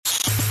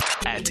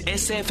at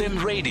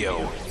SFM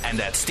Radio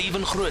and at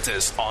Stephen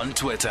Grootes on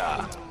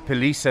Twitter.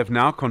 Police have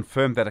now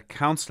confirmed that a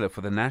councillor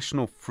for the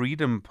National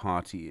Freedom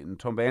Party,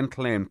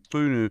 Ntombenhlo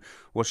Mchunu,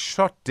 was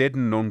shot dead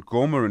in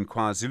Nongoma in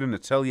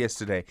KwaZulu-Natal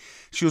yesterday.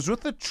 She was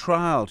with a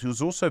child who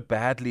was also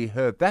badly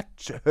hurt.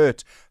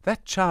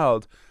 That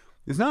child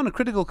is now in a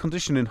critical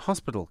condition in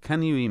hospital.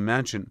 Can you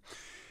imagine?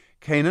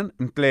 Canaan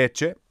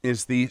Mdletshe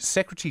is the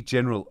Secretary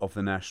General of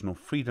the National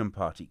Freedom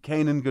Party.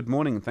 Canaan, good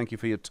morning and thank you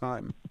for your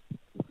time.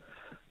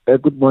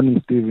 Good morning,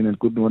 Stephen, and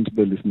good morning to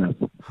the listeners.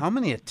 How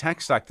many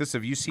attacks like this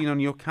have you seen on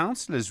your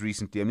councillors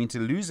recently? I mean, to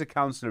lose a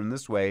councillor in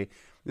this way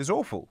is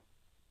awful.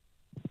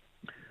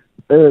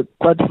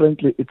 Quite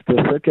frankly, it's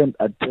the second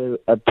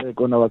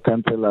attack on our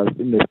councillors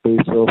in the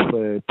space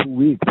of 2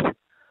 weeks.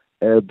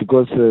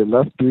 Because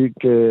last week,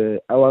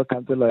 our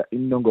councillor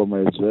in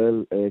Nongoma as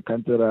well,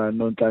 Councillor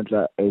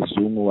Ntombenhlo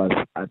Mchunu, was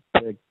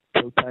attacked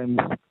 2 times.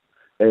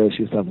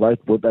 She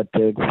survived both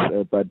attacks,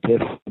 but her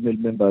family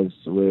members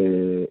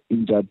were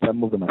injured.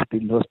 Some of them are still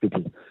in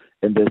hospital.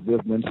 And as we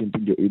have mentioned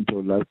in the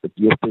intro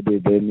yesterday,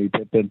 then it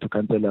happened to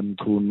Councillor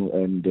Mchunu,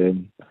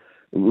 and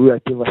we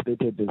are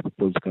devastated as a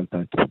political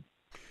party.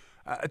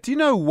 Do you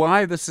know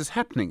why this is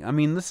happening? I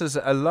mean, this is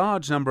a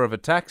large number of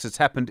attacks. It's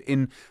happened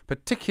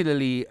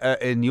particularly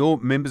in your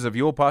members of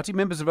your party,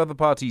 members of other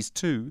parties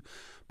too.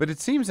 But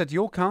it seems that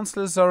your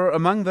councillors are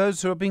among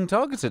those who are being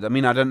targeted. I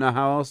mean, I don't know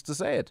how else to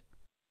say it.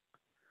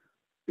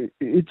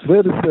 It's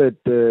very sad,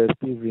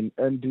 Stephen,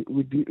 and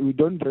we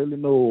don't really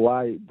know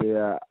why they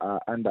are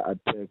under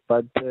attack.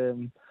 But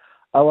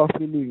our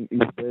feeling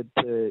is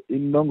that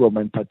in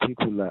Nongoma in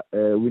particular,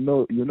 you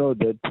know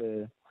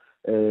that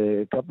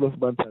a couple of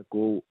months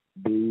ago,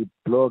 the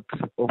bloc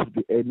of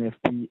the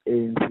NFP,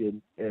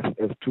 ANC, and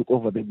FF took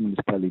over the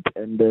municipality.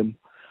 And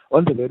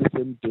on the very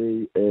same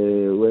day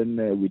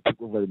when we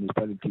took over the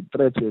municipality,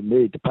 threats were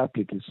made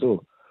publicly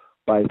so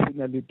by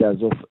senior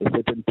leaders of a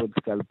certain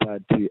political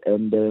party.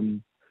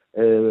 And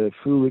a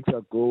few weeks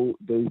ago,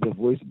 there is a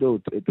voice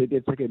note, a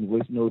 30-second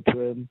voice note,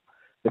 when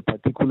a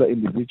particular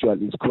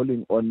individual is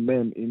calling on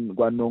men in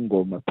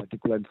Nongoma,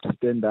 particularly to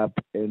stand up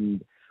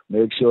and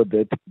make sure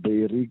that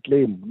they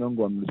reclaim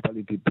Nongoma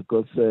municipality,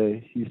 because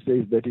he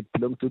says that it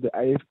belongs to the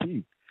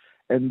IFP.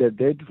 And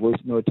that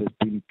voice note has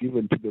been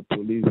given to the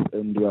police,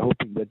 and we are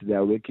hoping that they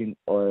are working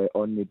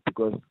on it,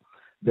 because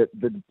the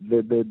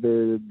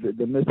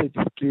message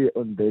is clear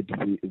on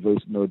that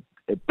voice note.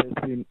 A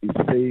person is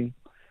saying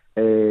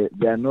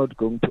they are not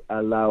going to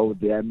allow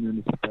their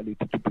municipality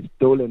to be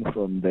stolen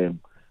from them.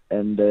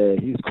 And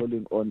he's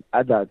calling on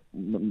other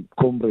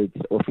comrades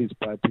of his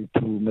party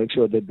to make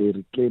sure that they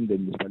reclaim the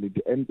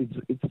municipality. And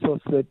it's so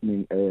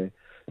threatening,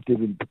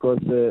 Stephen, because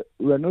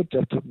we are not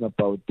just talking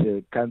about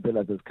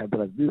councillors as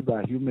councillors. These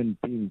are human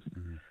beings.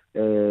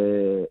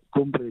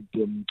 Comrade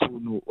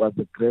Mchunu was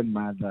a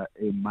grandmother,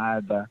 a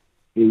mother,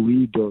 a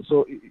widow.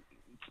 So it's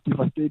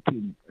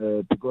devastating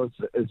because,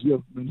 as you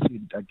have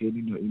mentioned again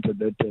in your intro,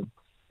 that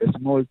a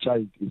small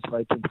child is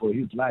fighting for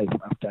his life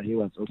after he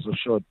was also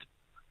shot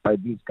by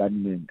these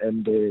gunmen,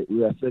 and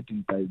we are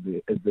certain as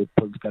the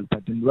political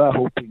party, and we are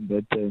hoping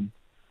that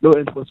law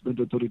enforcement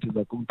authorities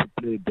are going to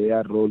play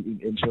their role in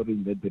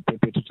ensuring that the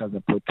perpetrators are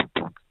brought to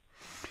book.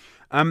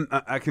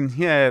 I can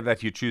hear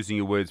that you're choosing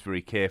your words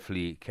very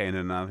carefully,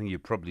 Canaan, and I think you're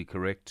probably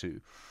correct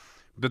too.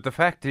 But the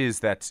fact is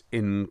that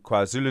in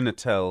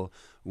KwaZulu-Natal,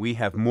 we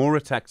have more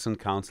attacks on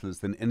councillors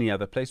than any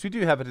other place. We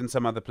do have it in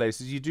some other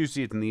places. You do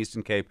see it in the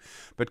Eastern Cape.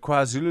 But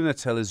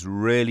KwaZulu-Natal is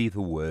really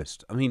the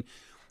worst. I mean,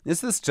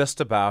 is this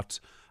just about...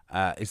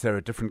 is there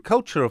a different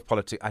culture of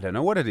politics? I don't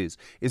know what it is.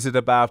 Is it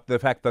about the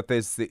fact that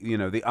there's the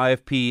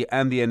IFP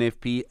and the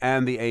NFP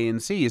and the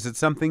ANC? Is it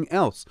something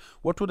else?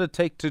 What would it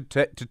take to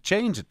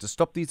change it, to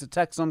stop these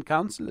attacks on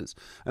councillors?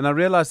 And I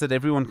realize that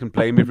everyone can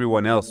blame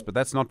everyone else, but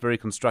that's not very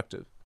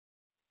constructive.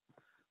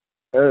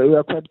 You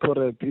are quite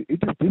correct. It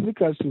is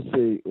difficult to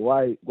say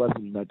why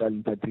KwaZulu-Natal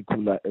in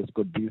particular has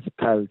got this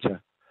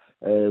culture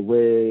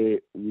where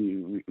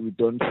we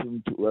don't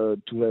seem to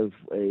have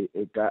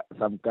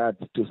some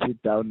guts to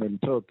sit down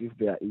and talk if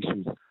there are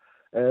issues.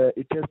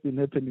 It has been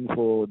happening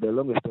for the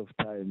longest of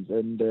times,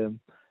 and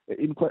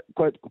in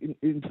fact,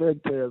 in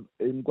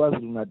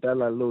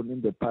KwaZulu-Natal alone,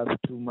 in the past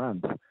 2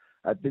 months,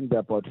 I think there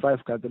are about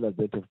 5 councillors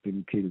that have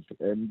been killed,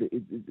 and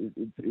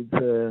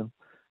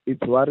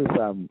it's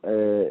worrisome.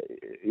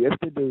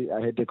 Yesterday,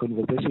 I had a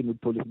conversation with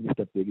Police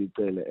Minister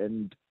Begicele,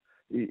 and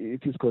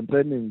it is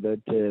concerning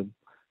that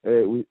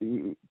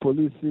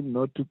police seem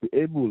not to be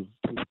able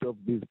to stop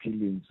these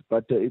killings.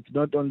 But it's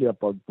not only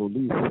about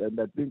police, and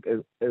I think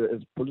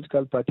as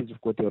political parties,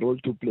 we've got a role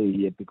to play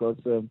here, because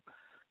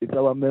it's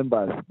our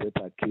members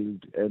that are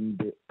killed,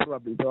 and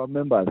probably it's our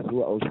members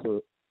who are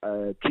also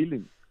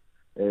killing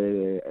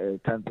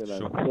councillors.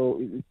 Sure.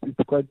 So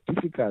it's quite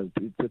difficult.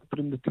 It's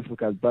extremely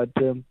difficult, but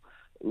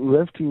we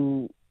have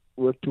to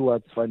work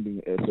towards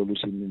finding a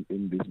solution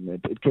in this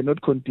matter. It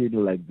cannot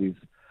continue like this.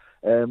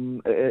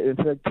 In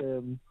fact,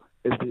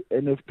 as the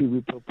NFP,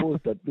 we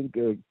proposed, I think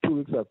 2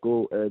 weeks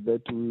ago,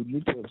 that we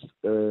need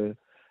to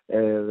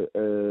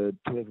to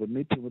have a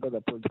meeting with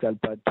other political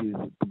parties,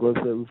 because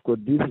we've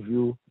got this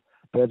view,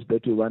 perhaps,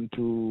 that we want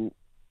to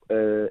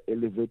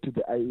elevate to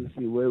the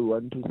IEC, where we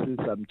want to see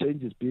some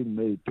changes being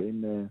made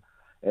in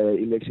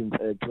Elections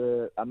Act,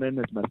 where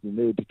amendments must be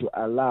made to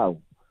allow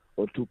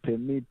or to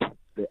permit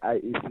the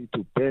IEC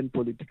to ban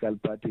political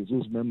parties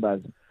whose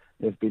members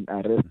have been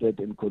arrested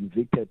and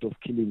convicted of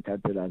killing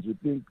councillors. We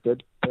think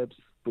that perhaps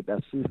could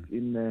assist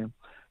in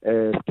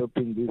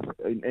stopping this,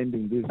 in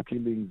ending these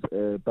killings.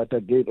 But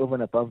again, over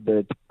and above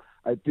that,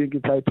 I think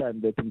it's high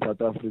time that in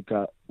South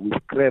Africa we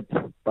scrap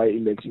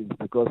by-elections,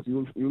 because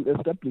you'll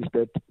establish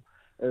that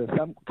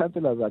some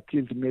councillors are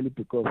killed merely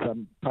because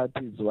some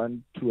parties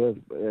want to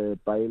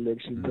have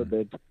by-elections so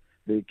that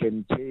they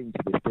can change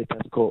the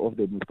status quo of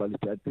the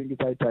municipality. I think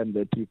it's high time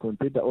that we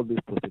consider all these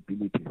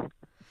possibilities.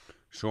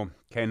 Sure.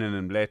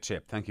 Canaan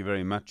Mdletshe, thank you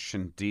very much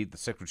indeed, the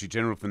Secretary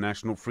General of the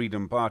National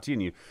Freedom Party.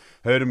 And you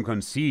heard him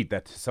concede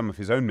that some of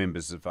his own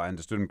members, if I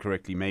understood him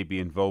correctly, may be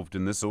involved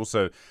in this.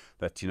 Also,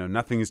 that,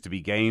 nothing is to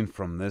be gained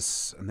from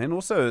this. And then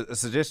also a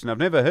suggestion, I've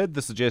never heard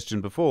the suggestion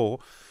before,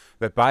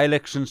 that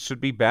by-elections should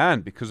be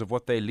banned because of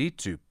what they lead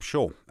to.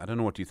 Sure. I don't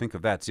know what you think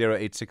of that.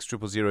 086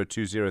 000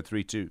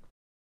 2032.